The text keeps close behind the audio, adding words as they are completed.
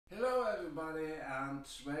everybody and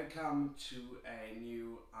welcome to a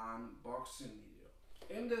new unboxing video.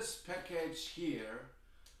 In this package here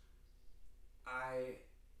I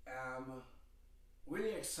am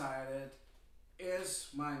really excited is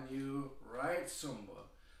my new ride cymbal,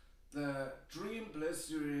 the Dream Bliss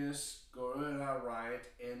series Gorilla Ride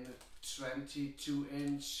in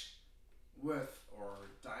 22-inch width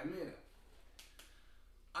or diameter.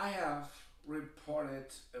 I have reported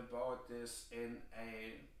about this in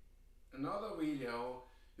another video.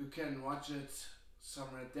 You can watch it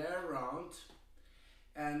somewhere there around,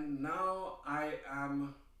 and now I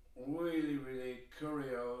am really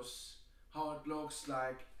curious how it looks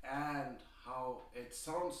like and how it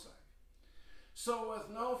sounds like. So with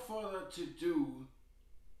no further to do,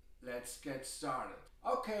 let's get started.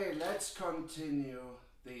 Okay, let's continue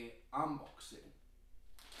the unboxing.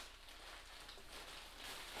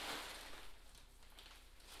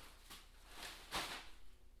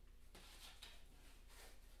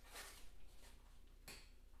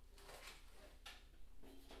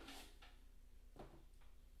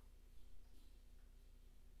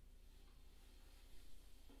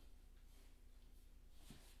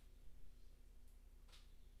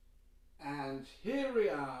 And here we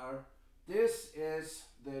are. This is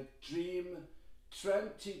the Dream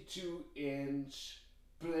 22-inch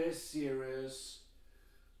Bliss series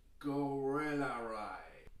Gorilla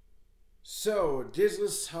Ride. So this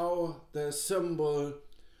is how the cymbal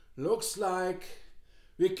looks like.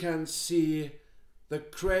 We can see the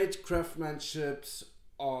great craftsmanship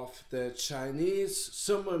of the Chinese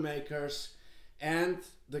cymbal makers and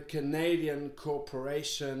the Canadian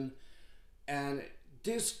corporation, and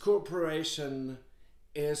this corporation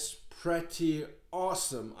is pretty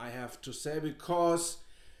awesome, I have to say, because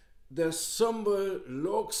the cymbal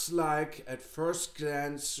looks like at first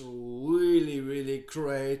glance really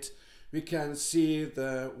great. We can see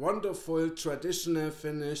the wonderful traditional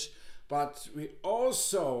finish, but we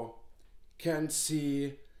also can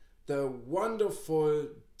see the wonderful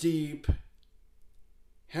deep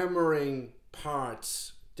hammering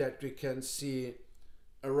parts that we can see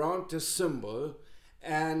around the cymbal.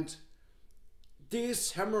 And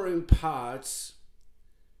these hammering parts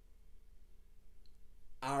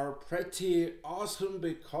are pretty awesome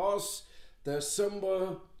because the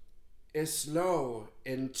cymbal is low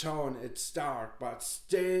in tone, it's dark, but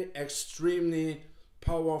still extremely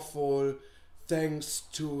powerful thanks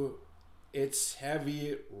to its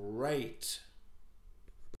heavy weight.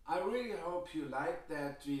 I really hope you liked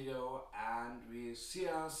that video, and we see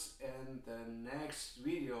us in the next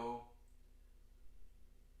video.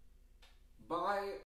 Bye.